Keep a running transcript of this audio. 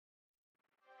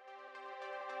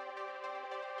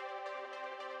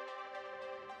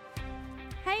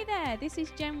Hey there, this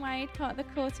is Jen Wade, part of the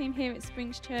core team here at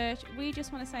Springs Church. We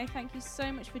just want to say thank you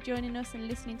so much for joining us and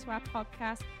listening to our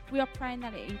podcast. We are praying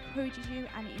that it encourages you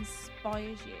and it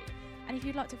inspires you. And if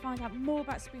you'd like to find out more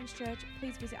about Springs Church,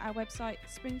 please visit our website,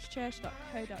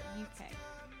 springschurch.co.uk.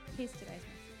 Here's today's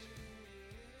message.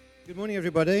 Good morning,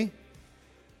 everybody.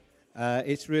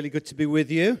 It's really good to be with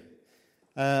you.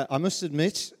 I must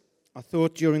admit, I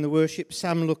thought during the worship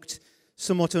Sam looked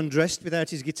somewhat undressed without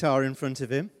his guitar in front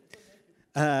of him.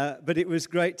 But it was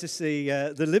great to see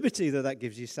the liberty that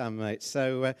gives you, Sam, mate.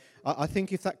 So I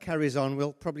think if that carries on,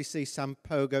 we'll probably see Sam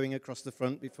Poe going across the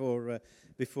front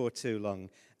before too long.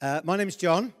 My name's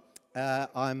John.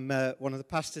 I'm one of the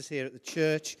pastors here at the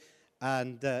church,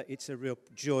 and it's a real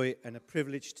joy and a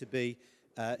privilege to be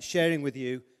sharing with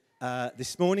you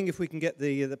this morning. If we can get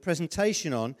the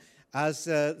presentation on, as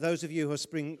those of you who are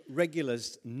Spring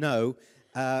regulars know,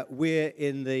 we're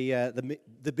in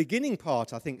the beginning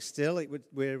part, I think, still.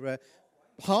 We're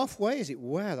halfway, is it?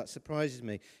 Wow, that surprises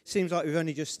me. Seems like we've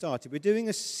only just started. We're doing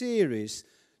a series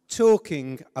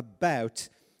talking about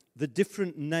the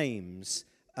different names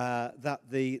that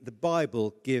the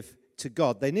Bible give to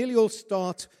God. They nearly all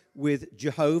start with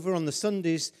Jehovah. On the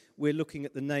Sundays, we're looking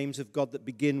at the names of God that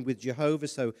begin with Jehovah.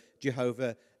 So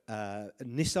Jehovah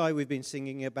Nissi we've been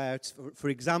singing about, for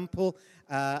example.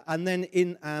 And then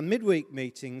in our midweek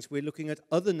meetings, we're looking at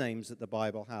other names that the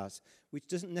Bible has, which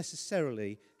doesn't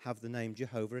necessarily have the name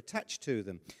Jehovah attached to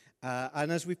them.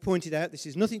 And as we pointed out, this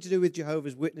is nothing to do with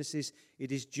Jehovah's Witnesses.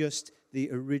 It is just the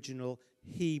original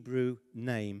Hebrew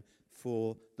name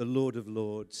for the Lord of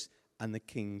Lords and the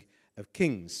King of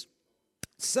Kings.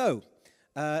 So,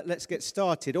 let's get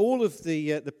started. All of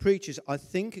the preachers, I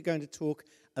think, are going to talk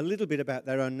a little bit about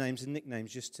their own names and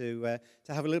nicknames, just to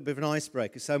have a little bit of an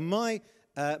icebreaker. So my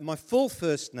full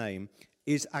first name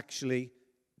is actually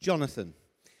Jonathan.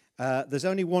 There's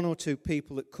only one or two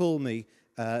people that call me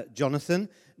Jonathan,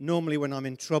 normally when I'm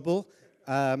in trouble.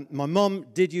 My mum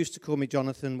did used to call me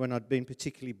Jonathan when I'd been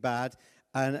particularly bad,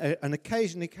 and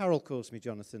occasionally Carol calls me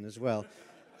Jonathan as well,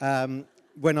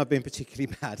 when I've been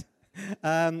particularly bad.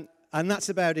 And that's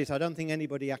about it. I don't think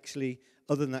anybody actually,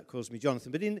 other than that, calls me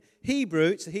Jonathan. But in Hebrew,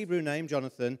 it's a Hebrew name,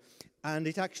 Jonathan, and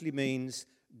it actually means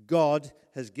God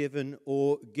has given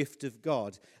or gift of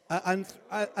God. And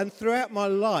throughout my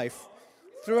life,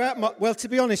 to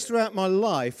be honest, throughout my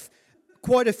life,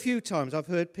 quite a few times I've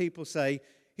heard people say,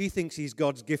 he thinks he's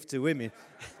God's gift to women.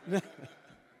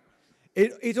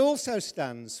 It also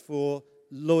stands for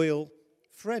loyal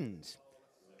friend.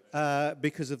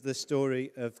 Because of the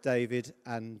story of David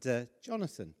and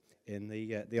Jonathan in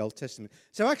the Old Testament.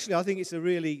 So actually, I think it's a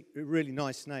really, really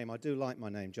nice name. I do like my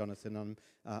name, Jonathan.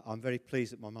 I'm very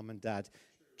pleased that my mum and dad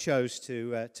chose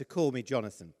to call me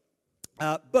Jonathan.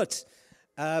 But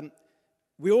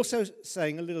we're also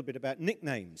saying a little bit about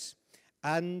nicknames.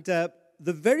 And the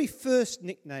very first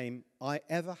nickname I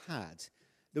ever had,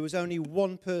 there was only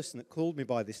one person that called me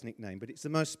by this nickname, but it's the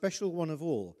most special one of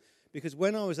all. Because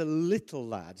when I was a little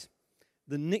lad,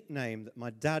 the nickname that my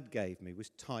dad gave me was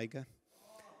Tiger.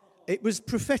 It was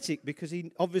prophetic because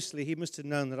he must have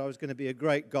known that I was going to be a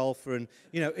great golfer. And,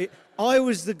 I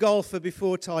was the golfer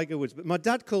before Tiger Woods. But my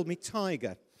dad called me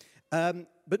Tiger.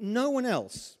 But no one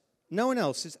else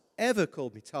has ever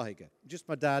called me Tiger. Just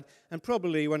my dad. And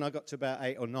probably when I got to about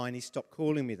 8 or 9, he stopped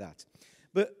calling me that.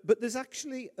 But there's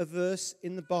actually a verse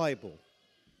in the Bible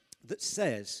that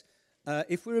says,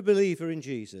 if we're a believer in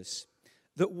Jesus,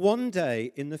 that one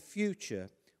day in the future,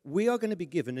 we are going to be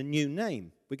given a new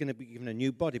name. We're going to be given a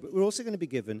new body, but we're also going to be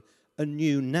given a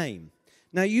new name.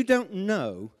 Now, you don't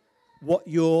know what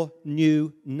your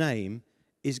new name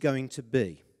is going to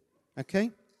be,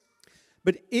 okay?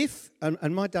 But if,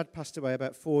 and my dad passed away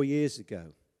about 4 years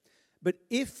ago, but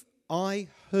if I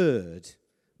heard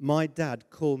my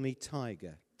dad call me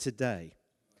Tiger today,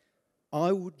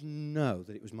 I would know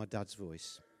that it was my dad's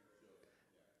voice.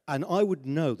 And I would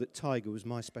know that Tiger was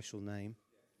my special name.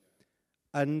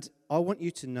 And I want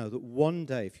you to know that one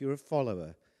day, if you're a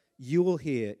follower, you will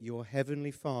hear your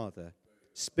Heavenly Father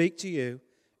speak to you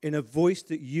in a voice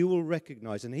that you will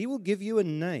recognize. And He will give you a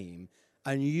name,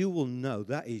 and you will know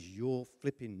that is your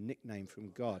flipping nickname from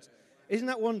God. Isn't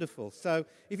that wonderful? So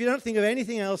if you don't think of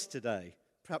anything else today,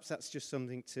 perhaps that's just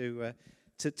something to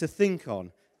think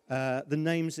on. The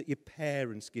names that your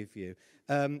parents give you.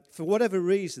 For whatever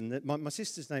reason, my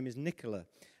sister's name is Nicola,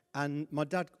 and my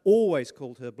dad always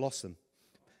called her Blossom.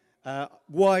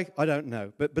 Why? I don't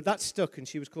know. But that stuck, and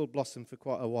she was called Blossom for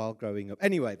quite a while growing up.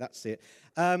 Anyway, that's it.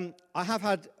 I have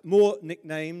had more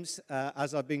nicknames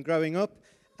as I've been growing up.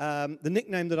 The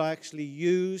nickname that I actually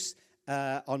use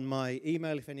on my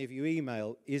email, if any of you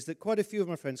email, is that quite a few of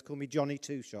my friends call me Johnny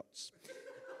Two Shots.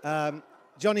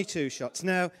 Johnny Two Shots.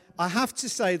 Now, I have to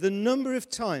say, the number of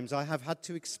times I have had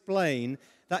to explain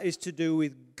that is to do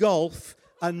with golf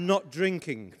and not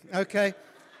drinking, okay?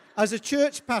 As a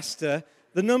church pastor,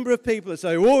 the number of people that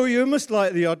say, oh, you must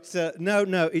like the odd...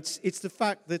 No, it's the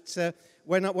fact that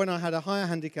when I had a higher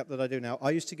handicap that I do now,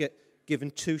 I used to get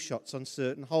given 2 shots on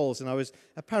certain holes, and I was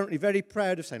apparently very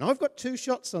proud of saying, I've got 2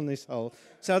 shots on this hole.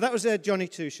 So that was their Johnny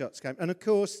Two Shots game. And, of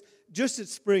course, just at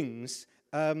Springs,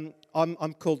 I'm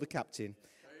called the captain.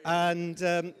 And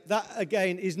that,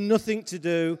 again, is nothing to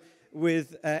do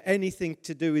with anything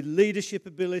to do with leadership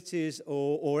abilities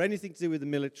or anything to do with the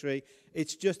military.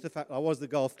 It's just the fact I was the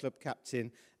golf club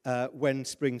captain when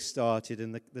Springs started,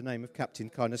 and the name of captain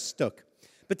kind of stuck.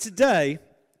 But today,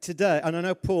 and I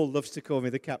know Paul loves to call me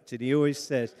the captain. He always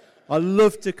says, I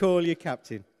love to call you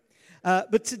captain.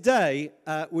 But today,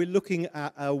 we're looking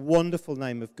at a wonderful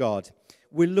name of God.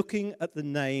 We're looking at the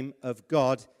name of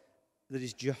God that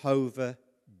is Jehovah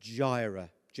Jireh.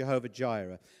 Jehovah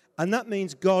Jireh. And that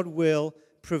means God will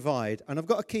provide. And I've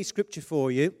got a key scripture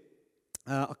for you.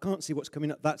 I can't see what's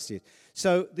coming up. That's it.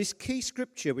 So this key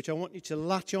scripture, which I want you to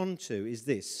latch on to, is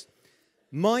this.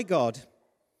 My God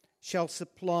shall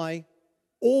supply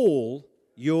all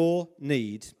your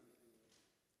need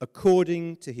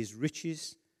according to his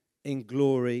riches in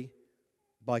glory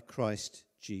by Christ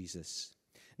Jesus.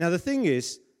 Now the thing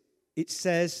is, it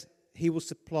says he will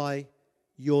supply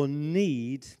your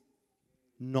need,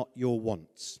 not your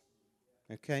wants.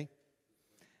 Okay?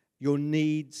 Your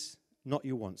needs, not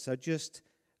your wants. So just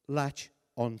latch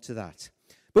on to that.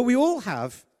 But we all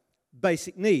have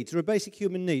basic needs, or basic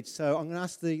human needs. So I'm going to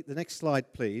ask the next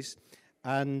slide, please.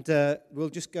 And we'll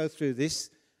just go through this.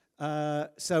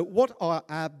 So what are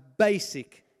our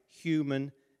basic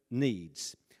human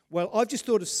needs? Well, I've just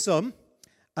thought of some,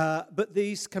 but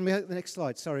these... Can we have the next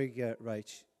slide? Sorry,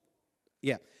 Rach.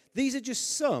 Yeah. These are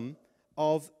just some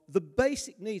of the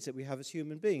basic needs that we have as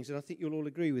human beings, and I think you'll all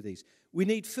agree with these. We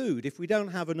need food. If we don't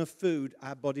have enough food,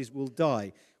 our bodies will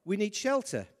die. We need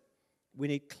shelter. We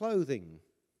need clothing.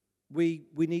 We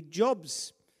need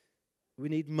jobs. We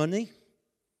need money.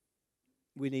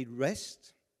 We need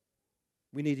rest.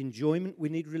 We need enjoyment. We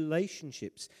need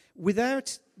relationships.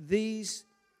 Without these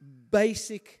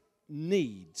basic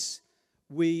needs,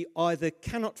 we either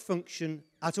cannot function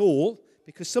at all,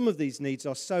 because some of these needs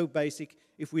are so basic,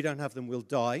 if we don't have them, we'll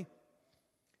die.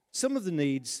 Some of the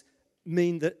needs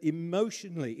mean that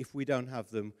emotionally, if we don't have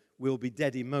them, we'll be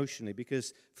dead emotionally.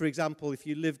 Because, for example, if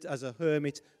you lived as a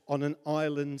hermit on an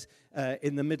island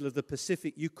in the middle of the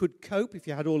Pacific, you could cope if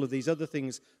you had all of these other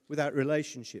things without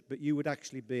relationship, but you would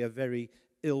actually be a very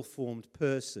ill-formed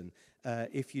person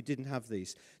if you didn't have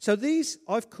these. So these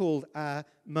I've called our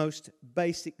most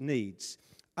basic needs.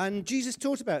 And Jesus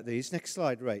taught about these. Next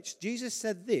slide, Rach. Jesus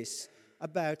said this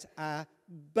about our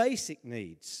basic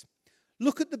needs.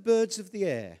 Look at the birds of the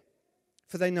air,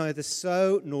 for they neither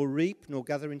sow nor reap nor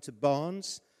gather into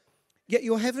barns, yet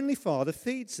your heavenly Father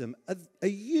feeds them. Are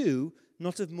you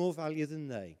not of more value than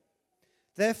they?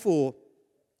 Therefore,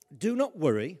 do not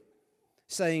worry,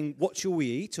 saying, what shall we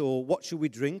eat, or what shall we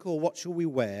drink, or what shall we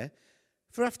wear?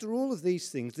 For after all of these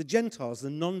things, the Gentiles, the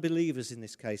non-believers in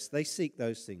this case, they seek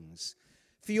those things.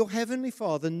 For your heavenly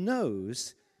Father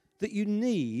knows that you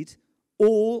need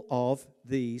all of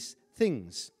these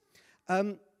things.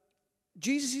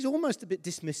 Jesus is almost a bit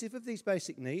dismissive of these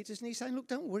basic needs, isn't he? He's saying, look,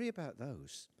 don't worry about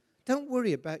those. Don't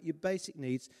worry about your basic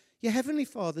needs. Your heavenly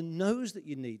Father knows that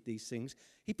you need these things.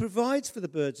 He provides for the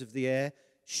birds of the air.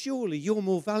 Surely you're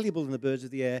more valuable than the birds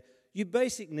of the air. Your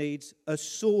basic needs are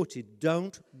sorted.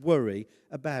 Don't worry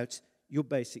about your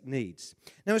basic needs.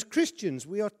 Now, as Christians,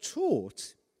 we are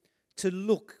taught to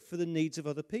look for the needs of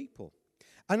other people.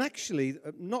 And actually,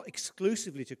 not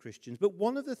exclusively to Christians, but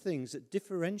one of the things that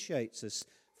differentiates us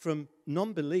from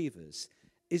non-believers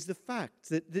is the fact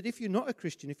that if you're not a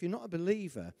Christian, if you're not a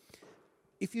believer,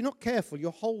 if you're not careful,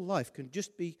 your whole life can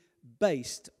just be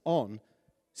based on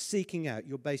seeking out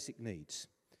your basic needs.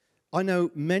 I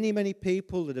know many, many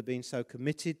people that have been so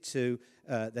committed to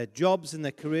their jobs and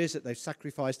their careers that they've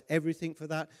sacrificed everything for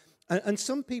that. And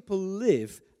some people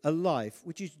live a life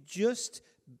which is just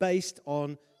based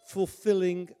on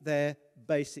fulfilling their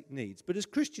basic needs. But as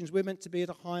Christians, we're meant to be at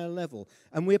a higher level.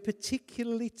 And we're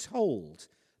particularly told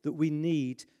that we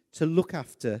need to look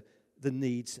after the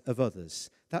needs of others.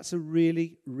 That's a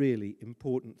really, really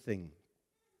important thing.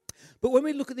 But when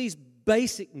we look at these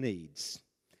basic needs,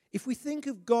 if we think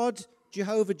of God,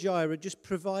 Jehovah Jireh, just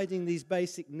providing these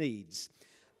basic needs,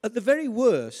 at the very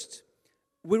worst,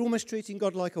 we're almost treating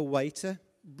God like a waiter,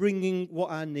 bringing what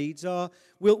our needs are.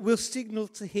 We'll signal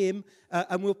to him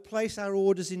and we'll place our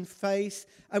orders in faith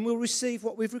and we'll receive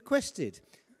what we've requested.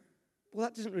 well,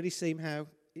 that doesn't really seem how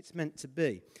it's meant to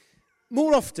be.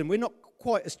 More often, we're not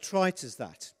quite as trite as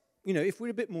that. You know, if we're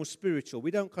a bit more spiritual,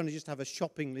 we don't kind of just have a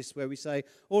shopping list where we say,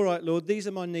 all right, Lord, these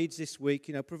are my needs this week,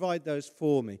 you know, provide those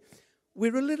for me.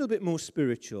 We're a little bit more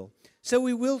spiritual. So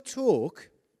we will talk,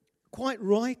 quite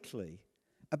rightly,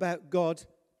 about God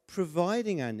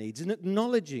providing our needs and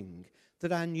acknowledging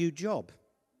that our new job,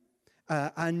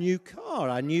 our new car,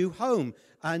 our new home,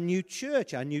 our new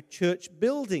church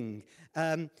building,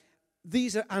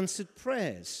 these are answered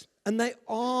prayers. And they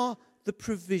are the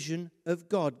provision of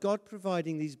God. God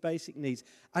providing these basic needs.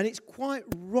 And it's quite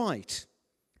right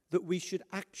that we should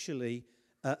actually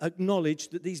acknowledge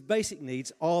that these basic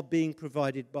needs are being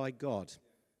provided by God.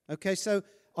 Okay, so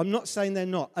I'm not saying they're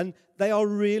not. And they are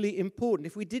really important.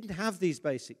 If we didn't have these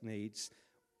basic needs,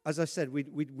 as I said,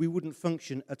 we wouldn't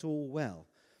function at all well.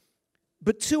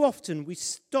 But too often we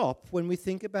stop when we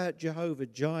think about Jehovah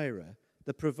Jireh,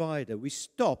 the provider. We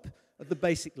stop at the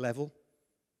basic level.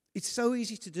 It's so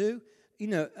easy to do. You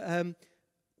know,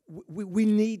 we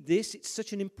need this. It's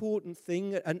such an important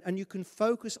thing. And you can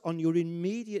focus on your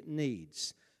immediate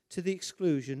needs to the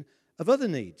exclusion of other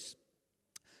needs.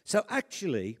 So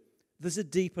actually, there's a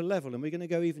deeper level. And we're going to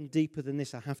go even deeper than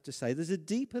this, I have to say. There's a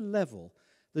deeper level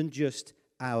than just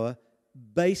our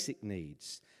basic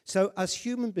needs. So as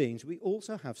human beings, we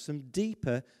also have some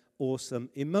deeper or some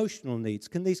emotional needs.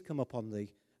 Can these come up on the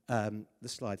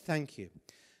slide? Thank you.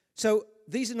 So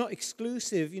these are not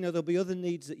exclusive. You know, there'll be other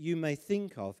needs that you may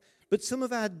think of. But some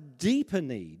of our deeper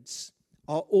needs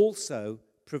are also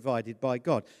provided by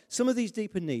God. Some of these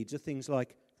deeper needs are things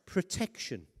like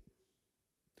protection,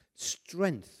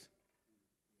 strength,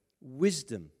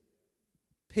 wisdom,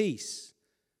 peace,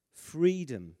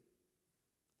 freedom,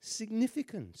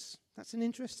 significance. That's an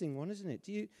interesting one, isn't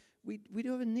it? We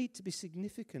do have a need to be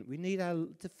significant. We need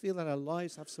to feel that our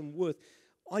lives have some worth.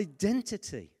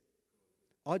 Identity.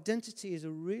 Identity is a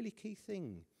really key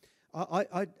thing.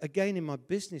 I again, in my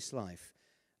business life,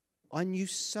 I knew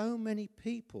so many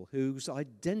people whose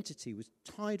identity was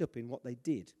tied up in what they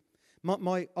did.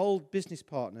 My old business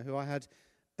partner, who I had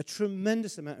a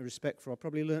tremendous amount of respect for, I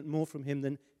probably learnt more from him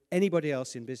than anybody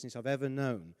else in business I've ever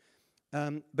known.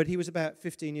 But he was about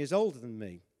 15 years older than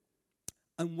me.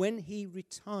 And when he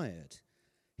retired,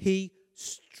 he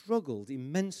struggled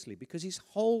immensely because his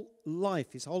whole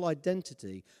life, his whole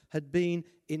identity had been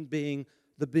in being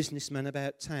the businessman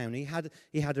about town. He had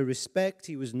a respect.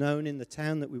 He was known in the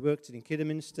town that we worked in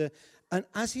Kidderminster. And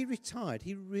as he retired,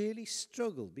 he really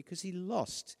struggled because he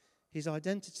lost his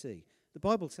identity. The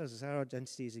Bible tells us our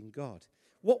identity is in God.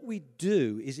 What we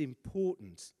do is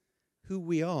important. Who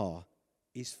we are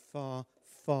is far,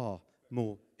 far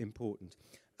more important.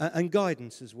 And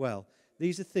guidance as well.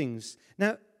 These are things.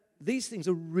 Now, these things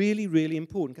are really, really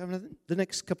important. Can I have the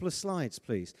next couple of slides,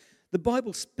 please? The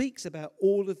Bible speaks about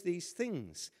all of these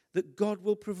things that God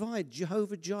will provide.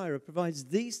 Jehovah Jireh provides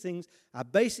these things, our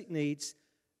basic needs.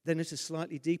 Then at a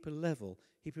slightly deeper level,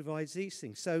 he provides these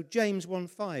things. So James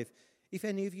 1:5, if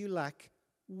any of you lack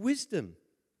wisdom,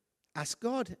 ask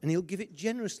God, and he'll give it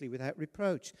generously without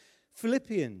reproach.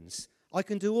 Philippians, I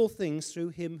can do all things through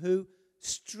him who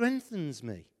strengthens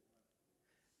me.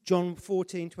 John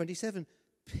 14:27,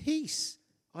 peace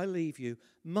I leave you,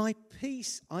 my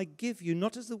peace I give you,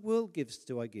 not as the world gives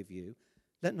do I give you.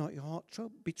 Let not your heart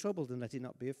be troubled, and let it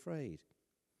not be afraid.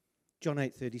 John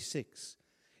 8:36,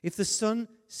 if the Son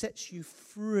sets you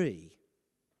free,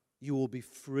 you will be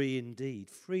free indeed.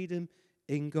 Freedom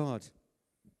in God.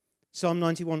 Psalm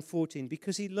 91:14,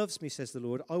 because he loves me, says the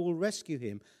Lord, I will rescue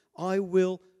him. I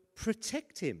will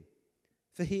protect him,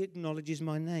 for he acknowledges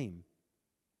my name.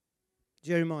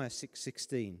 Jeremiah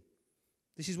 6:16.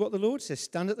 This is what the Lord says.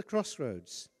 Stand at the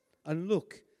crossroads and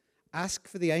look. Ask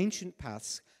for the ancient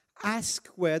paths. Ask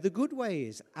where the good way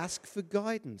is. Ask for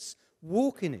guidance.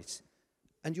 Walk in it,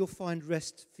 and you'll find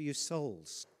rest for your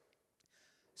souls.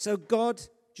 So God,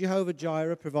 Jehovah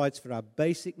Jireh, provides for our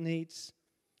basic needs.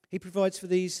 He provides for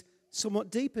these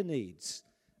somewhat deeper needs.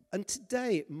 And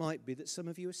today it might be that some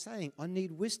of you are saying, I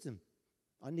need wisdom.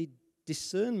 I need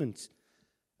discernment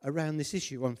around this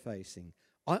issue I'm facing.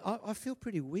 I feel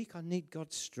pretty weak. I need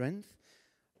God's strength.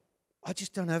 I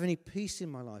just don't have any peace in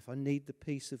my life. I need the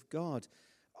peace of God.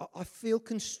 I feel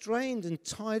constrained and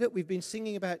tied up. We've been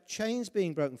singing about chains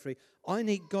being broken free. I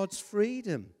need God's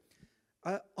freedom.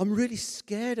 I'm really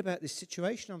scared about this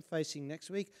situation I'm facing next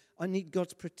week. I need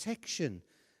God's protection.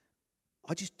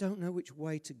 I just don't know which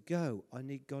way to go. I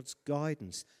need God's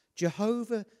guidance.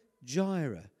 Jehovah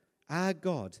Jireh, our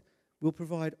God, will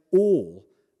provide all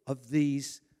of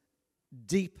these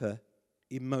deeper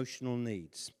emotional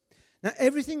needs. Now,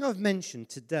 everything I've mentioned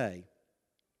today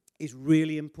is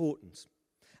really important.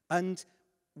 And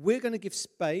we're going to give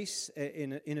space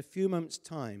in a few moments'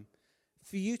 time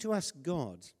for you to ask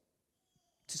God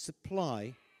to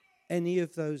supply any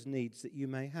of those needs that you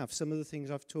may have. Some of the things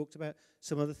I've talked about,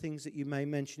 some of the things that you may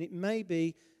mention. It may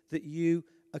be that you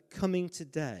are coming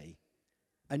today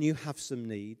and you have some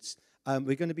needs.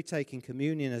 We're going to be taking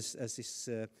communion as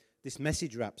this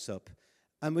message wraps up.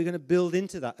 And we're going to build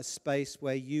into that a space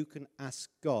where you can ask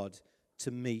God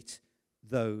to meet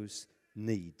those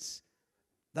needs.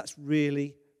 That's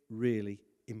really, really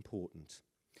important.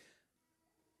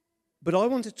 But I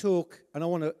want to talk, and I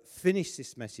want to finish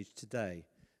this message today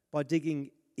by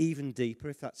digging even deeper,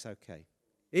 if that's okay.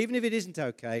 Even if it isn't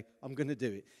okay, I'm going to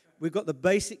do it. We've got the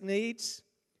basic needs.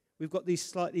 We've got these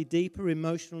slightly deeper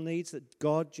emotional needs that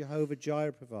God, Jehovah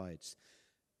Jireh, provides.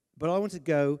 But I want to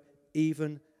go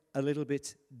even a little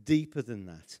bit deeper than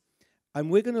that.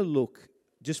 And we're going to look,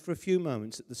 just for a few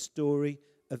moments, at the story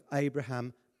of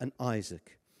Abraham and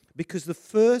Isaac. Because the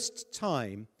first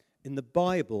time in the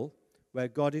Bible where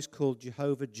God is called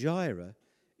Jehovah Jireh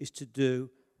is to do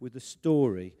with the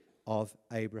story of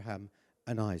Abraham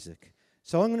and Isaac.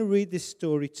 So I'm going to read this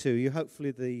story to you.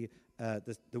 Hopefully the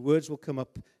words will come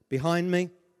up behind me.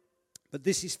 But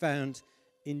this is found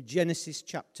in Genesis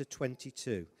chapter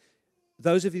 22.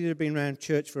 Those of you that have been around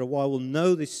church for a while will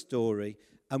know this story,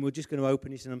 and we're just going to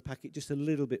open it and unpack it just a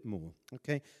little bit more.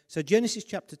 Okay? So Genesis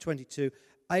chapter 22,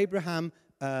 Abraham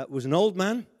was an old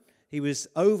man. He was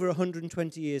over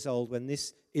 120 years old when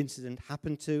this incident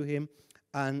happened to him,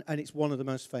 and it's one of the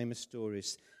most famous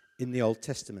stories in the Old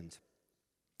Testament.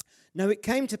 Now it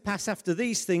came to pass after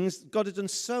these things, God had done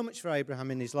so much for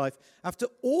Abraham in his life. After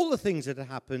all the things that had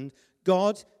happened,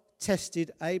 God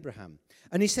tested Abraham.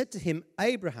 And he said to him,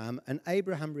 Abraham, and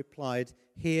Abraham replied,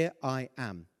 Here I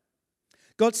am.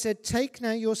 God said, Take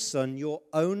now your son, your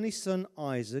only son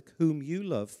Isaac, whom you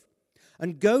love,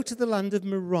 and go to the land of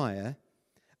Moriah,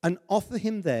 and offer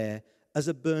him there as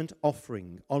a burnt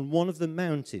offering on one of the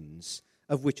mountains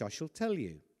of which I shall tell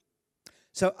you.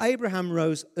 So Abraham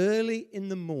rose early in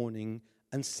the morning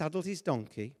and saddled his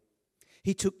donkey.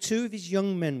 He took 2 of his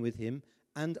young men with him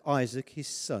and Isaac his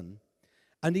son,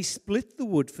 and he split the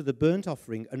wood for the burnt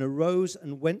offering and arose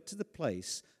and went to the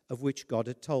place of which God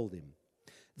had told him.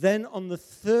 Then on the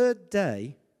 3rd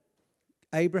day,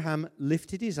 Abraham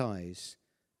lifted his eyes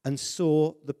and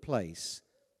saw the place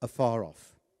afar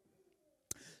off.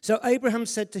 So Abraham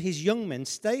said to his young men,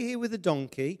 Stay here with the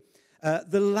donkey.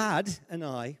 The lad and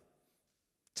I,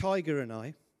 Tiger and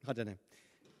I don't know.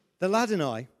 The lad and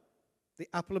I, the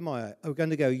apple of my eye, are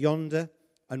going to go yonder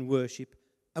and worship,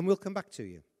 and we'll come back to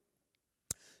you.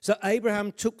 So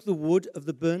Abraham took the wood of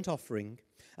the burnt offering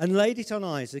and laid it on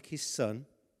Isaac, his son.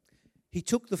 He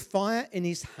took the fire in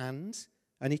his hand,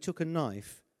 and he took a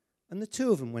knife, and the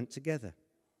 2 of them went together.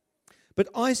 But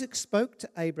Isaac spoke to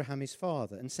Abraham his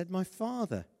father and said, My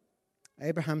father.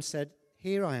 Abraham said,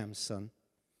 Here I am, son.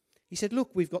 He said,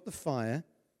 Look, we've got the fire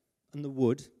and the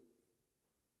wood,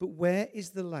 but where is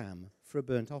the lamb for a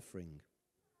burnt offering?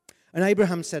 And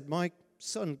Abraham said, My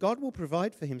son, God will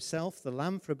provide for himself the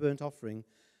lamb for a burnt offering.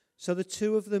 So the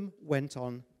 2 of them went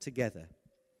on together.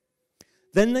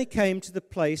 Then they came to the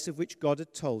place of which God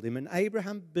had told him, and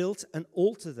Abraham built an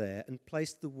altar there and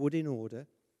placed the wood in order.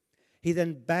 He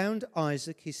then bound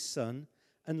Isaac, his son,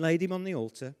 and laid him on the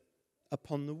altar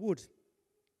upon the wood.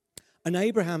 And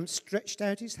Abraham stretched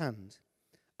out his hand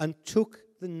and took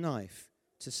the knife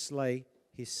to slay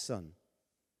his son.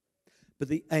 But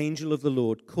the angel of the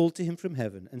Lord called to him from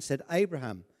heaven and said,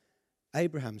 Abraham,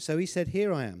 Abraham. So he said,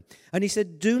 Here I am. And he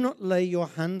said, Do not lay your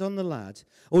hand on the lad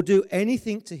or do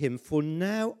anything to him, for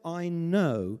now I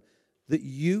know that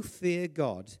you fear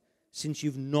God, since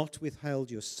you've not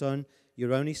withheld your son,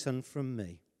 your only son, from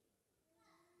me.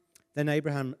 Then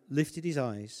Abraham lifted his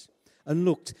eyes and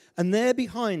looked, and there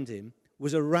behind him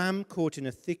was a ram caught in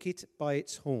a thicket by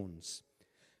its horns.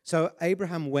 So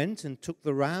Abraham went and took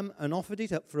the ram and offered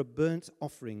it up for a burnt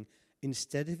offering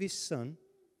instead of his son.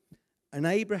 And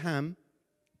Abraham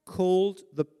called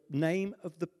the name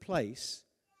of the place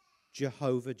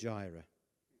Jehovah Jireh.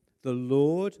 The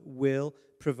Lord will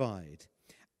provide.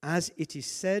 As it is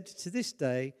said to this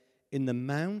day, in the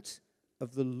mount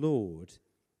of the Lord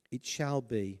it shall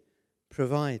be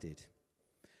provided.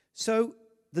 So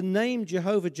the name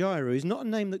Jehovah Jireh is not a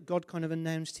name that God kind of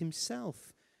announced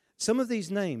himself. Some of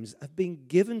these names have been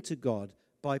given to God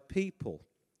by people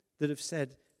that have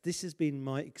said, this has been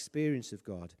my experience of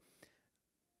God.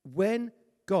 When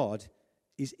God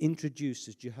is introduced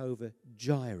as Jehovah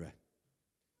Jireh,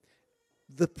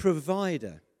 the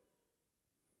provider,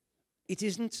 it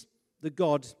isn't the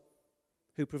God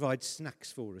who provides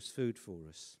snacks for us, food for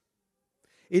us.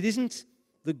 It isn't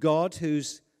the God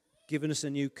who's given us a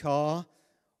new car,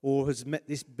 or has met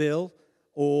this bill,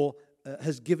 or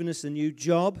has given us a new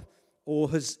job, or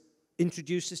has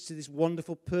introduced us to this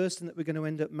wonderful person that we're going to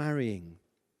end up marrying.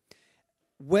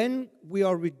 When we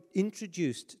are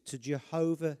introduced to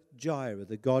Jehovah Jireh,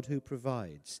 the God who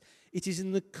provides, it is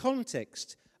in the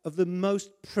context of the most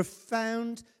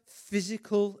profound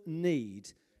physical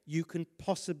need you can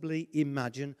possibly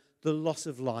imagine, the loss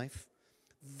of life.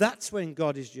 That's when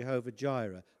God is Jehovah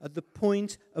Jireh, at the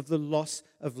point of the loss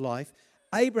of life.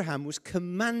 Abraham was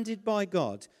commanded by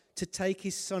God to take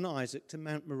his son Isaac to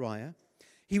Mount Moriah.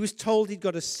 He was told he'd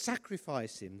got to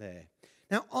sacrifice him there.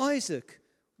 Now, Isaac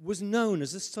was known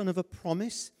as the son of a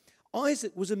promise.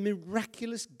 Isaac was a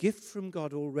miraculous gift from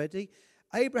God already.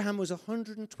 Abraham was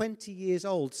 120 years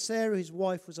old. Sarah, his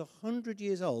wife, was 100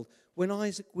 years old when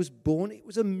Isaac was born. It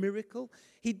was a miracle.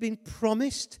 He'd been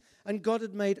promised, and God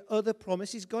had made other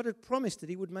promises. God had promised that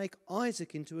he would make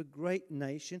Isaac into a great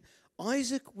nation.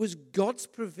 Isaac was God's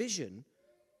provision,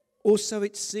 or so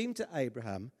it seemed to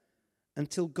Abraham,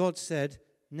 until God said,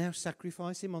 now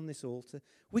sacrifice him on this altar.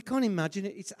 We can't imagine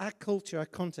it. It's our culture, our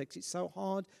context. It's so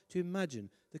hard to imagine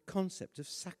the concept of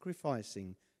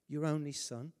sacrificing your only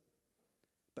son.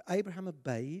 But Abraham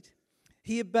obeyed.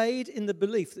 He obeyed in the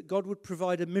belief that God would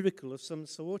provide a miracle of some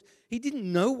sort. He didn't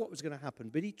know what was going to happen,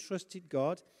 but he trusted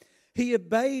God. He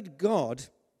obeyed God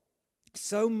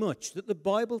so much that the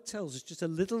Bible tells us, just a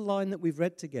little line that we've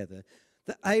read together,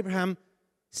 that Abraham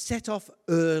set off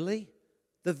early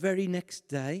the very next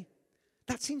day.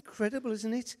 That's incredible,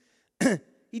 isn't it?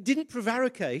 He didn't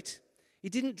prevaricate. He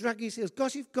didn't drag his heels.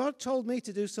 Gosh, if God told me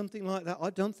to do something like that, I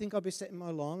don't think I'd be setting my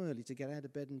alarm early to get out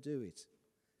of bed and do it.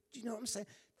 Do you know what I'm saying?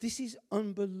 This is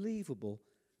unbelievable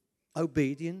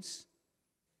obedience.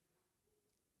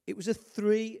 It was a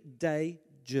 3-day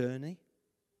journey.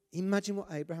 Imagine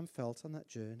what Abraham felt on that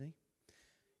journey.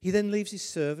 He then leaves his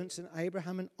servants, and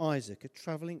Abraham and Isaac are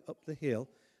traveling up the hill.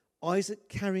 Isaac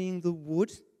carrying the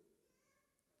wood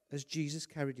as Jesus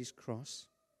carried his cross.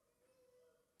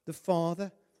 The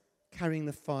father carrying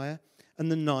the fire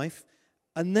and the knife.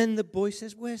 And then the boy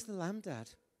says, where's the lamb, Dad?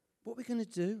 What are we going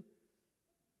to do?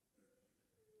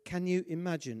 Can you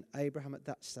imagine Abraham at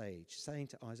that stage saying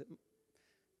to Isaac,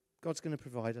 God's going to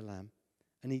provide a lamb?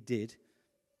 And he did.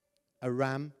 A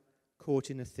ram caught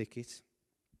in a thicket.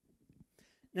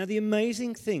 Now, the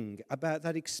amazing thing about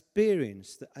that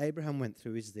experience that Abraham went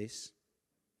through is this.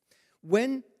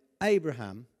 When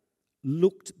Abraham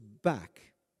looked back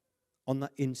on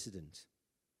that incident,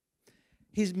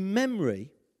 his memory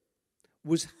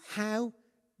was how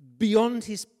beyond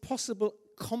his possible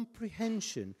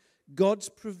comprehension God's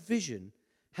provision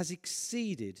has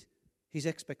exceeded his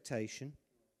expectation.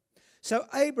 So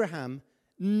Abraham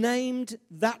named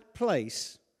that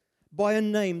place by a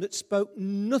name that spoke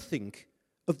nothing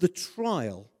of the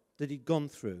trial that he'd gone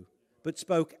through, but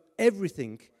spoke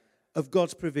everything of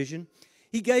God's provision.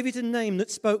 He gave it a name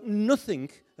that spoke nothing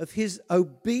of his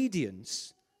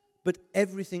obedience, but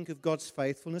everything of God's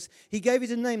faithfulness. He gave it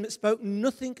a name that spoke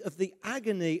nothing of the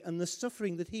agony and the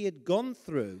suffering that he had gone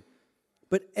through,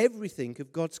 but everything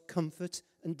of God's comfort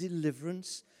and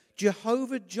deliverance.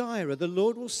 Jehovah Jireh, the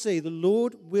Lord will see, the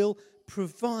Lord will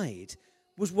provide,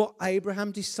 was what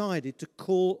Abraham decided to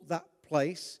call that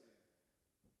place.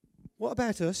 What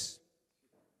about us?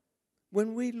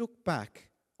 When we look back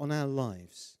on our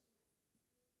lives,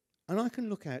 and I can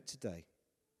look out today,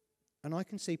 and I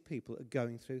can see people are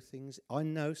going through things. I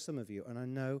know some of you, and I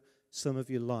know some of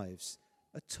your lives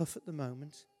are tough at the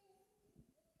moment.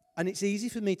 And it's easy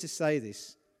for me to say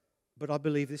this, but I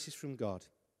believe this is from God.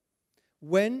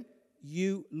 When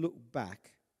you look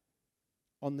back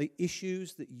on the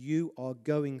issues that you are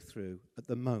going through at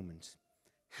the moment,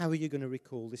 how are you going to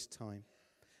recall this time?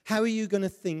 How are you going to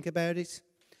think about it?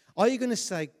 Are you going to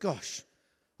say, gosh,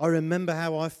 I remember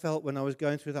how I felt when I was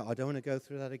going through that. I don't want to go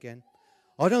through that again.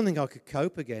 I don't think I could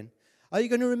cope again. Are you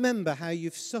going to remember how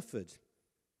you've suffered?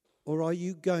 Or are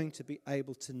you going to be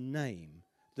able to name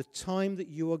the time that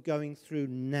you are going through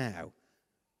now?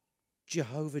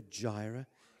 Jehovah Jireh.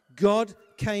 God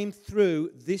came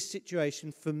through this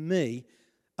situation for me,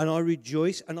 and I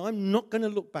rejoice. And I'm not going to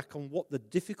look back on what the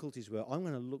difficulties were. I'm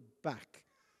going to look back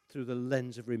through the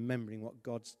lens of remembering what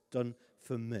God's done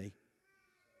for me.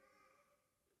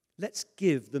 Let's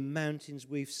give the mountains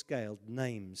we've scaled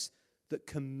names that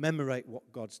commemorate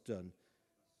what God's done,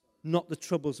 not the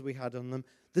troubles we had on them,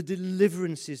 the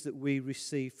deliverances that we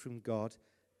received from God.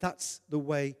 That's the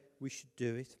way we should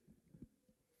do it.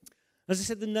 As I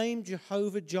said, the name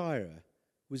Jehovah Jireh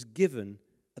was given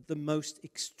at the most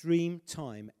extreme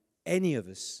time any of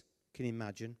us can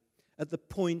imagine, at the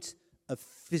point of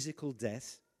physical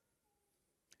death.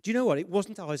 Do you know what? It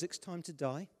wasn't Isaac's time to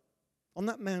die. On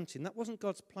that mountain, that wasn't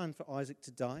God's plan for Isaac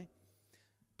to die.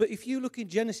 But if you look in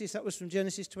Genesis, that was from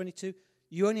Genesis 22,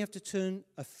 you only have to turn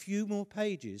a few more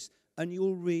pages and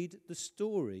you'll read the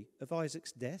story of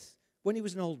Isaac's death when he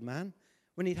was an old man,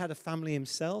 when he'd had a family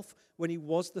himself, when he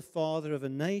was the father of a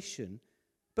nation.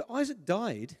 But Isaac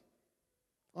died.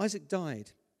 Isaac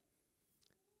died.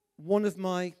 One of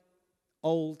my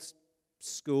old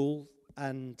school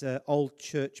and old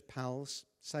church pals,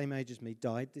 same age as me,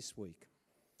 died this week.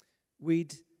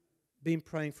 We'd been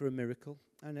praying for a miracle,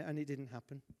 and it didn't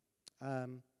happen.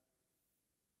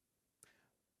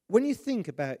 When you think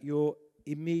about your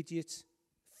immediate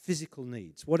physical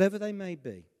needs, whatever they may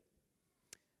be,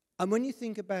 and when you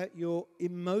think about your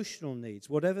emotional needs,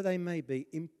 whatever they may be,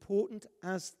 important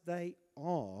as they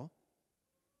are,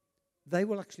 they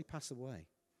will actually pass away.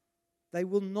 They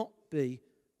will not be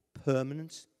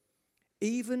permanent.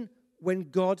 Even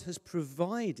when God has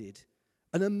provided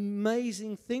an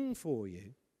amazing thing for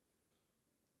you,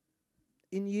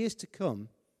 in years to come,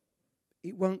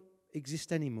 it won't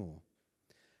exist anymore.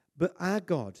 But our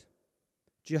God,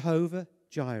 Jehovah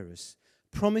Jireh,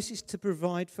 promises to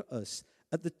provide for us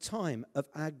at the time of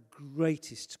our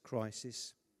greatest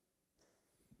crisis.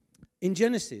 In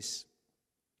Genesis,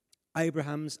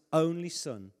 Abraham's only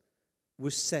son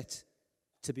was set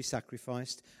to be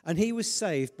sacrificed, and he was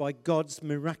saved by God's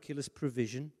miraculous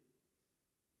provision.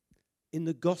 In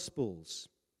the Gospels,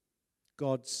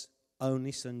 God's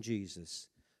only son Jesus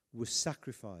was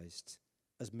sacrificed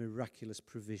as miraculous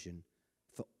provision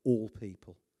for all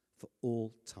people, for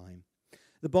all time.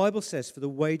 The Bible says, "For the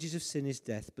wages of sin is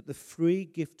death, but the free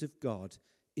gift of God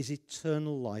is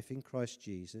eternal life in Christ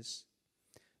Jesus."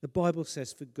 The Bible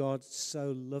says, "For God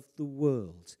so loved the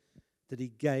world that he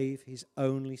gave his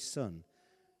only Son,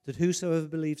 that whosoever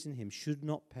believes in him should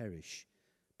not perish,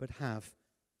 but have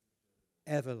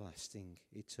everlasting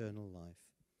eternal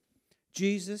life."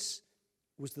 Jesus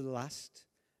was the last,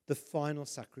 the final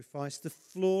sacrifice, the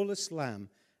flawless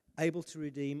lamb, able to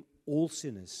redeem all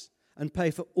sinners and pay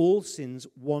for all sins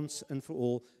once and for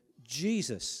all.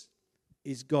 Jesus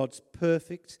is God's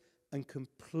perfect and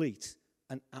complete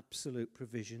and absolute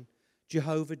provision.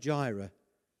 Jehovah Jireh,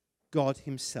 God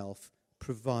himself,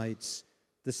 provides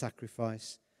the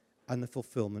sacrifice and the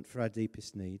fulfillment for our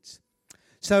deepest needs.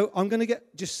 So I'm going to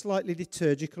get just slightly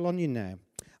liturgical on you now.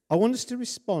 I want us to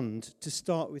respond, to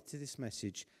start with, to this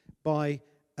message by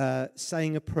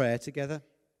saying a prayer together.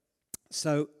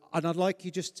 And I'd like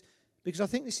you just, because I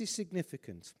think this is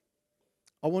significant,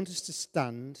 I want us to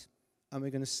stand and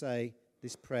we're going to say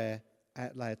this prayer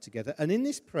out loud together. And in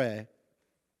this prayer,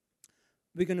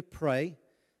 we're going to pray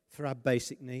for our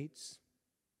basic needs.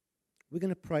 We're going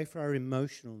to pray for our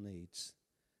emotional needs.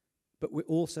 But we're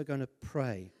also going to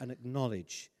pray and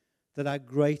acknowledge that our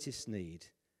greatest need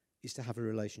is to have a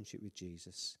relationship with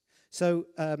Jesus. So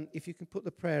if you can put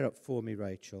the prayer up for me,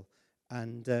 Rachel,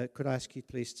 and could I ask you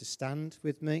please to stand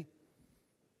with me?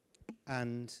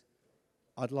 And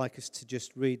I'd like us to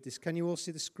just read this. Can you all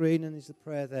see the screen, and is the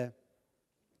prayer there?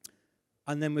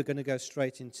 And then we're going to go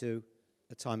straight into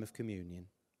a time of communion.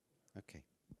 Okay.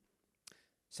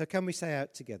 So can we say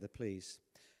out together, please?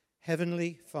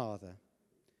 Heavenly Father,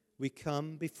 we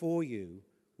come before you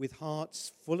with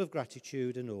hearts full of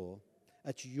gratitude and awe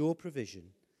at your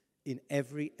provision in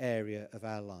every area of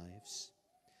our lives.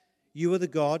 You are the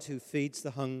God who feeds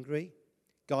the hungry,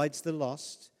 guides the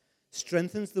lost,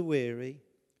 strengthens the weary,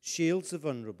 shields the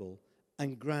vulnerable,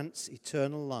 and grants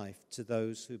eternal life to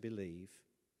those who believe.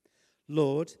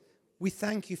 Lord, we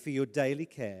thank you for your daily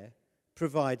care,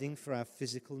 providing for our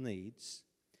physical needs.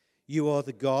 You are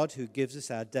the God who gives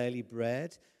us our daily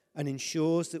bread and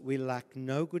ensures that we lack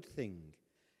no good thing.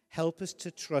 Help us to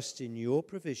trust in your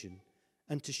provision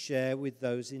and to share with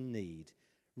those in need,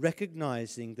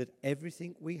 recognizing that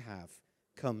everything we have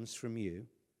comes from you.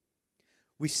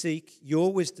 We seek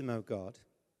your wisdom, O God,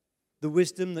 the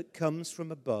wisdom that comes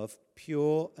from above,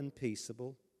 pure and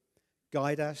peaceable.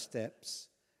 Guide our steps,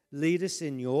 lead us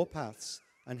in your paths,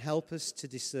 and help us to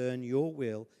discern your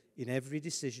will in every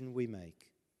decision we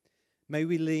make. May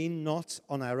we lean not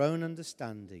on our own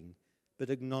understanding, but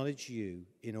acknowledge you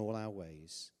in all our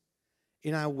ways.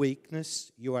 In our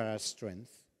weakness, you are our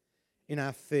strength. In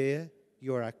our fear,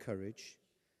 you are our courage.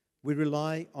 We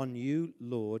rely on you,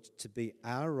 Lord, to be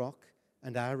our rock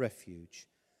and our refuge.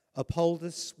 Uphold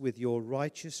us with your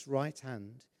righteous right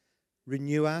hand.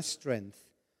 Renew our strength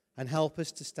and help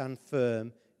us to stand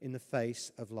firm in the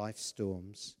face of life's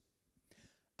storms.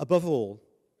 Above all,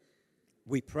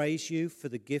 we praise you for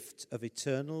the gift of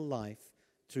eternal life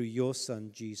through your Son,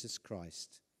 Jesus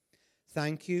Christ.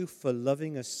 Thank you for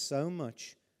loving us so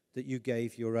much that you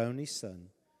gave your only Son,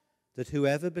 that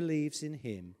whoever believes in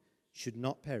him should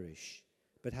not perish,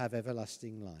 but have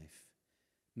everlasting life.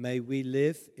 May we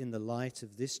live in the light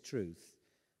of this truth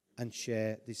and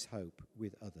share this hope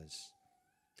with others.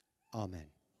 Amen.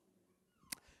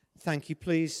 Thank you.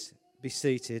 Please be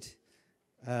seated.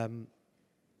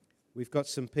 We've got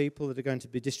some people that are going to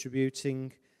be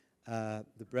distributing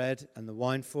the bread and the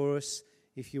wine for us.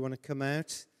 If you want to come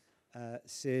out,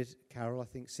 Sid, Carol, I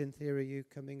think Cynthia, are you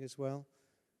coming as well?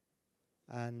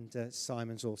 And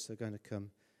Simon's also going to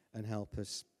come and help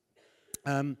us.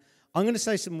 I'm going to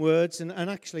say some words, and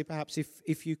actually perhaps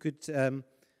if you could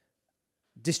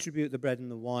distribute the bread and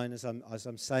the wine as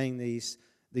I'm saying these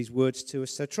words to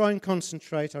us. So try and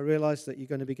concentrate. I realise that you're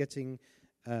going to be getting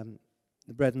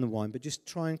the bread and the wine, but just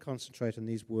try and concentrate on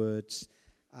these words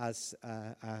as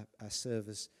our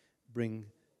servers bring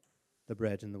the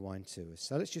bread and the wine to us.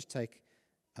 So let's just take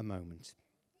a moment.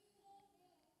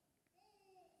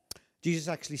 Jesus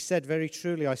actually said, very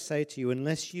truly I say to you,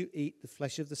 unless you eat the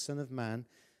flesh of the Son of Man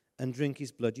and drink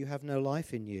his blood, you have no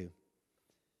life in you.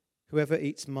 Whoever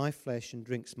eats my flesh and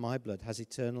drinks my blood has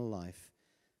eternal life,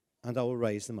 and I will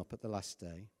raise them up at the last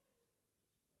day.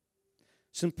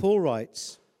 St. Paul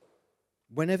writes,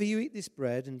 whenever you eat this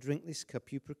bread and drink this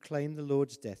cup, you proclaim the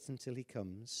Lord's death until he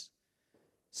comes.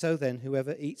 So then,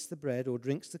 whoever eats the bread or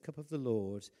drinks the cup of the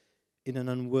Lord in an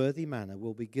unworthy manner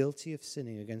will be guilty of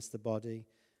sinning against the body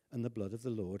and the blood of the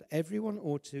Lord. Everyone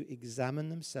ought to examine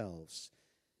themselves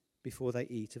before they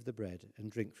eat of the bread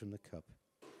and drink from the cup.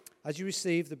 As you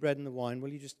receive the bread and the wine, will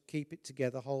you just keep it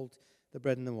together, hold the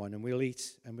bread and the wine, and we'll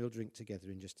eat and we'll drink together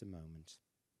in just a moment.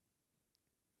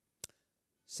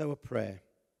 So a prayer.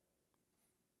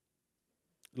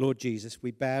 Lord Jesus,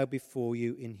 we bow before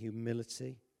you in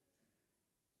humility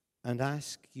and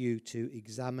ask you to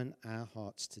examine our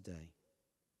hearts today.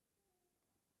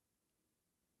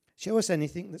 Show us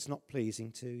anything that's not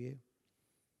pleasing to you.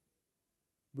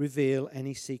 Reveal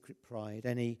any secret pride,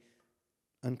 any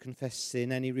unconfessed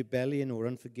sin, any rebellion or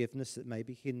unforgiveness that may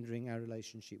be hindering our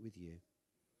relationship with you.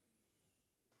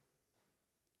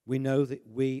 We know that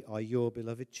we are your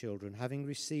beloved children, having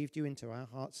received you into our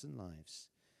hearts and lives,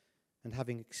 and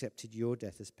having accepted your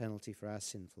death as penalty for our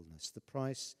sinfulness. The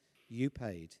price you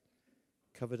paid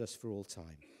covered us for all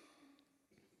time,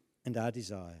 and our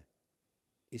desire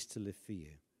is to live for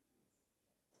you.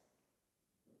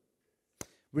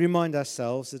 We remind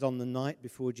ourselves that on the night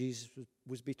before Jesus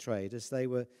was betrayed, as they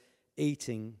were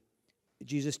eating,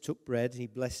 Jesus took bread, he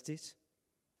blessed it,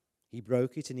 he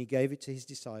broke it, and he gave it to his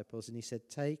disciples, and he said,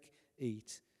 take,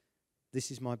 eat,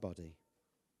 this is my body.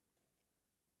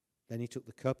 Then he took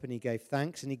the cup and he gave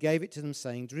thanks, and he gave it to them,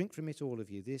 saying, drink from it, all of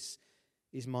you. This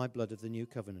is my blood of the new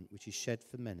covenant, which is shed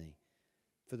for many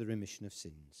for the remission of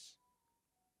sins.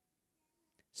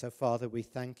 So, Father, we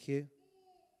thank you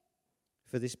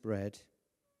for this bread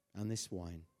and this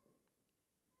wine.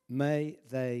 May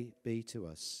they be to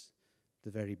us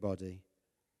the very body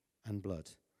and blood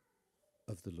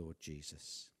of the Lord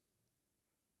Jesus.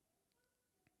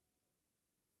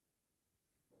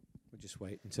 We'll just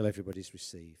wait until everybody's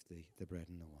received the bread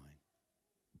and the wine.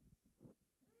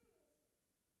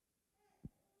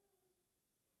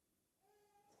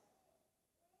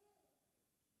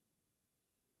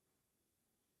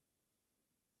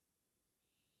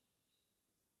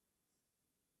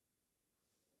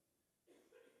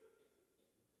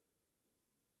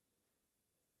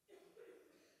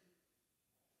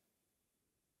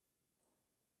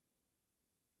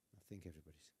 I think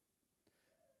everybody's.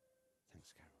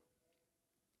 Thanks, Carol.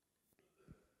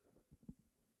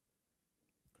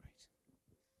 Great.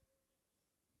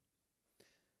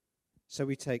 So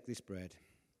we take this bread.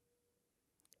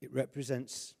 It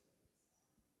represents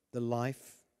the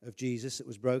life of Jesus that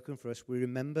was broken for us. We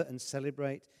remember and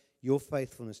celebrate your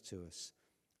faithfulness to us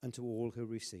and to all who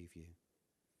receive you.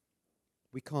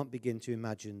 We can't begin to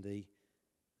imagine the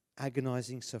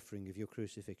agonizing suffering of your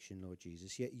crucifixion, Lord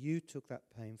Jesus, yet you took that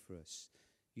pain for us.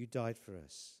 You died for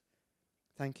us.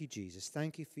 Thank you, Jesus.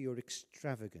 Thank you for your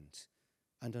extravagant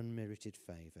and unmerited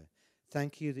favor.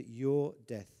 Thank you that your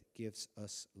death gives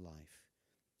us life,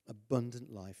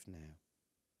 abundant life now,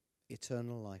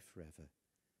 eternal life forever.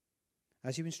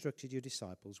 As you instructed your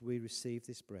disciples, we receive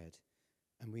this bread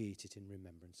and we eat it in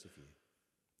remembrance of you.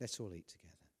 Let's all eat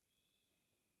together.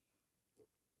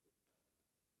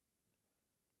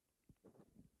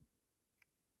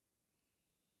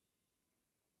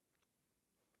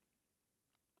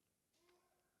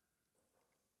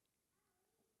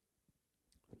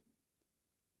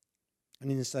 And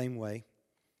in the same way,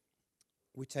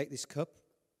 we take this cup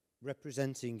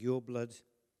representing your blood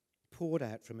poured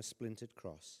out from a splintered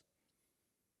cross.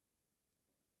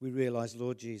 we realize,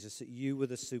 Lord Jesus, that you were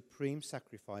the supreme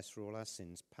sacrifice for all our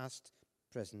sins, past,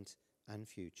 present, and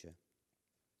future.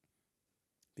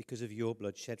 Because of your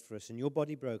blood shed for us and your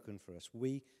body broken for us,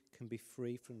 we can be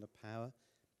free from the power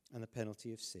and the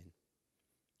penalty of sin.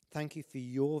 Thank you for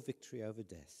your victory over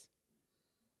death.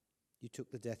 You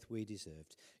took the death we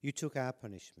deserved. You took our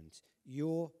punishment.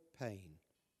 Your pain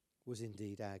was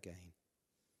indeed our gain.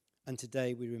 And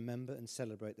today we remember and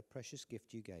celebrate the precious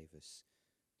gift you gave us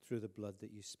through the blood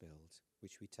that you spilled,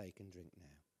 which we take and drink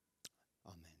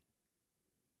now. Amen.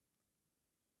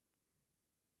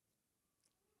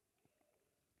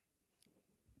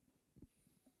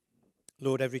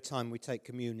 Lord, every time we take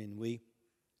communion, we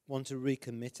want to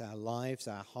recommit our lives,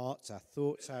 our hearts, our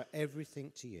thoughts, our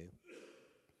everything to you.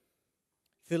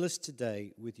 Fill us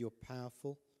today with your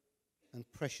powerful and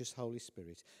precious Holy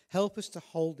Spirit. Help us to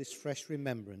hold this fresh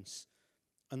remembrance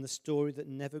and the story that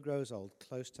never grows old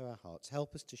close to our hearts.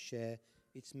 Help us to share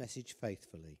its message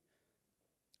faithfully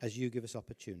as you give us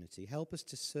opportunity. Help us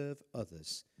to serve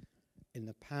others in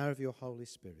the power of your Holy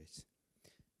Spirit.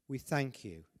 We thank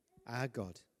you, our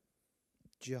God,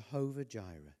 Jehovah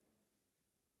Jireh,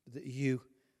 that you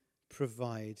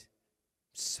provide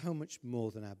so much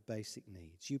more than our basic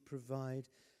needs. You provide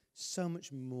so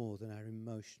much more than our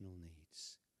emotional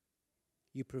needs.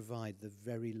 You provide the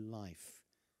very life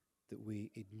that we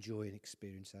enjoy and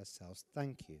experience ourselves.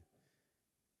 Thank you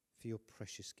for your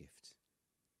precious gift.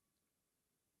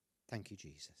 Thank you,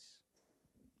 Jesus.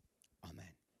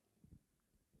 Amen.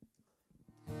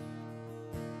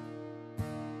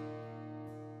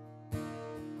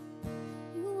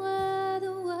 You were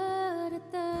the Word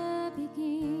at the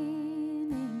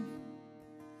beginning,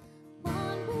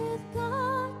 one with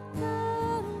God,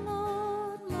 the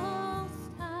Lord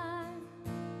Most High.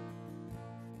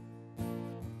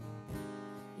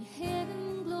 Your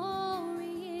hidden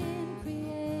glory in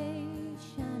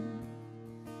creation,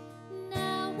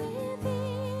 now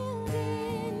revealed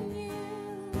in you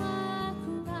are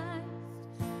Christ.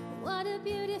 What a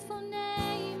beautiful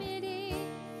name it is.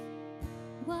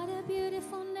 What a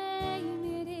beautiful name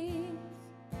it is.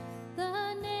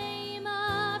 The name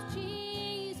of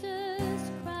Jesus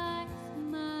Christ,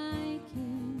 my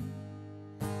King.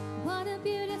 What a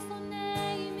beautiful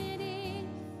name it is.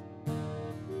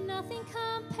 Nothing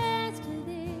compares to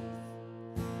this.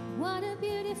 What a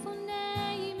beautiful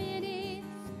name it is.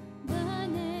 The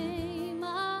name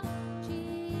of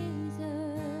Jesus.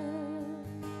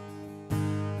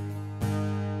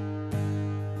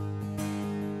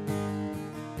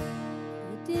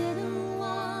 You didn't want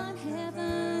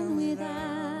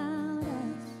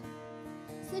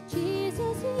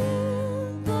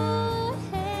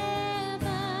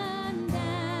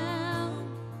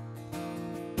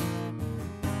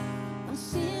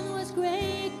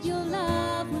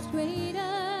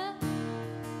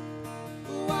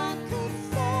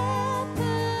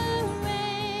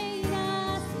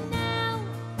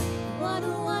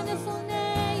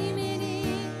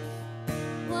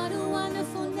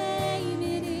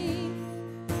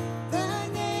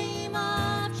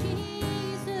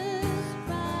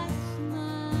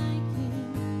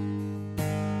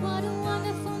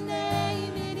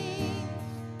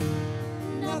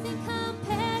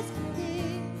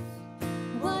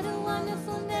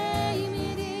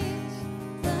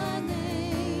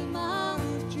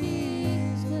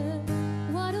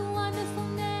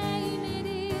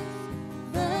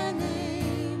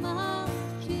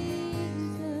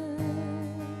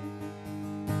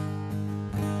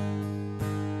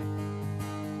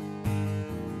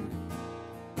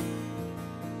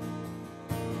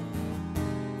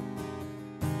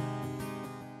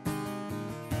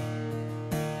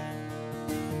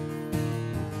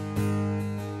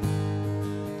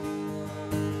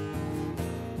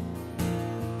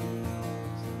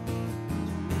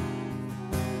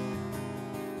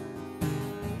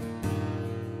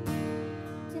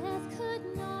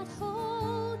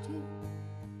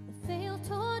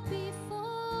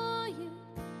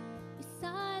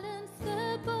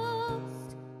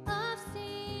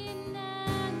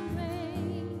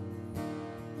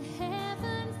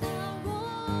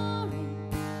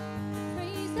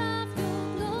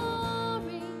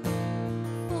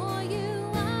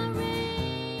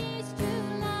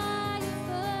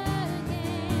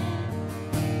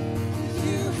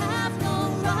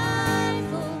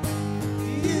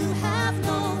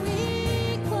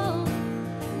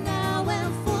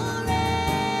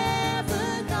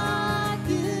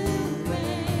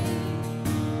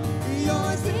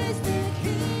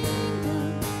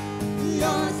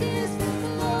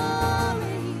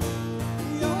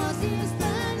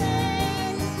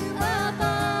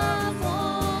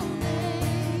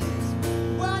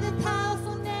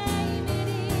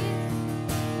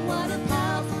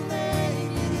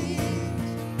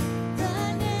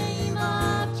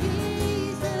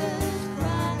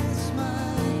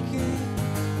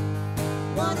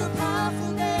What a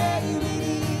powerful name it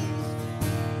is.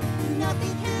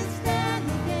 Nothing can stand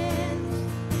against.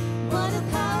 What a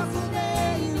powerful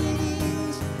name it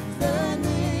is. The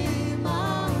name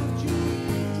of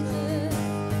Jesus.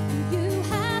 You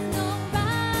have no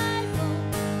rival.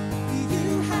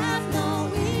 You have no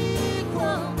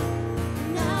equal.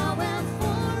 Now and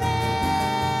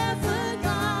forever,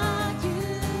 God, you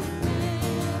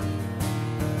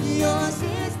reign. Yours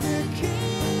is the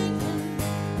kingdom.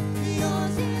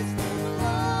 Yours is the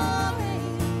glory.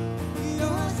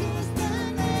 Yours is the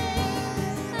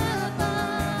name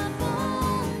above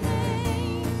all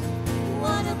names.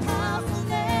 What a powerful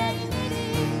name it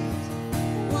is.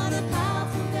 What a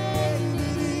powerful name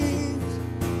it is.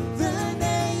 The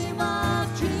name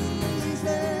of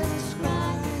Jesus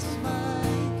Christ, my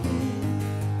King.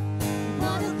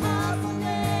 What a powerful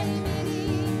name it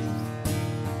is.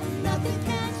 Nothing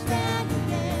can stand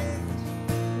against.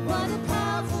 What a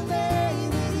powerful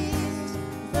name it is.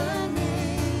 The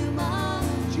name of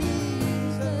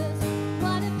Jesus.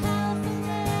 What a powerful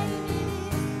name it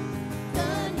is.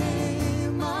 The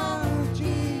name of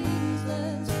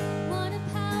Jesus. What a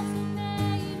powerful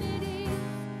name it is.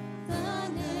 The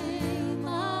name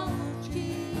of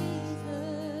Jesus.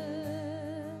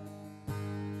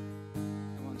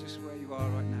 Come on, just where you are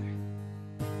right now.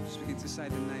 Just begin to say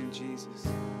the name Jesus.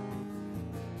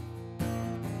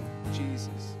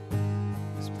 Jesus.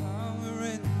 There's power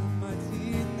in the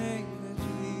mighty name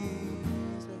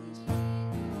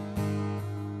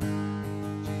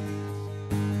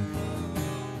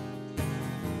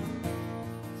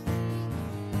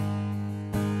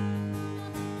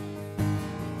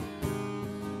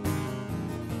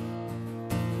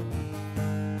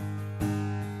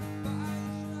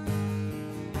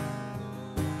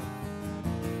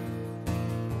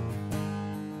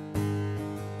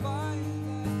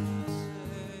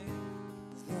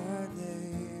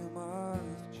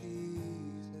of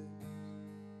Jesus.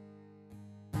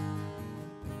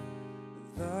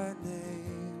 The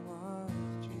name of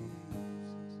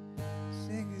Jesus.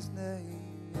 Sing his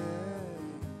name,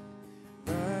 yeah.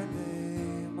 The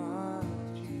name of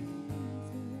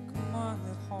Jesus. Come on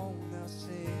at home now,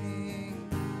 sing.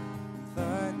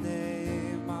 The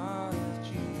name of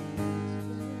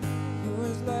Jesus. Who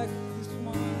is like this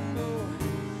one, Lord?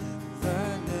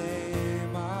 The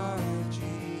name of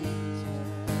Jesus.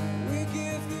 We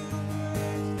give you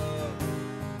praise, Lord.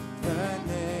 The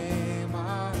name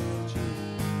of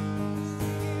Jesus.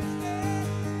 Sing his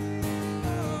name,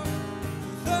 Lord.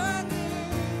 The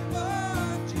name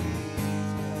of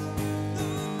Jesus.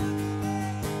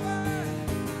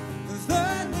 The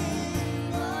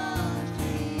name of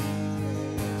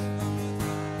Jesus.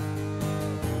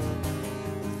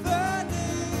 The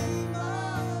name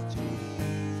of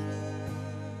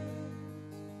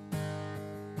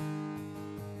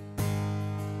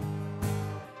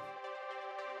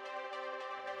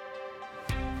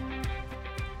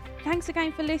Thanks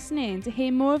again for listening. To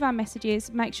hear more of our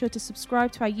messages, make sure to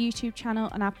subscribe to our YouTube channel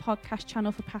and our podcast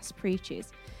channel for past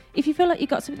preachers. If you feel like you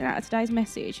got something out of today's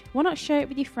message, why not share it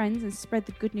with your friends and spread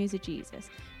the good news of Jesus?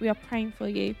 We are praying for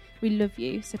you. We love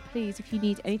you. So please, if you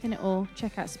need anything at all,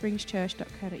 check out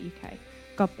springschurch.co.uk.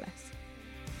 God bless.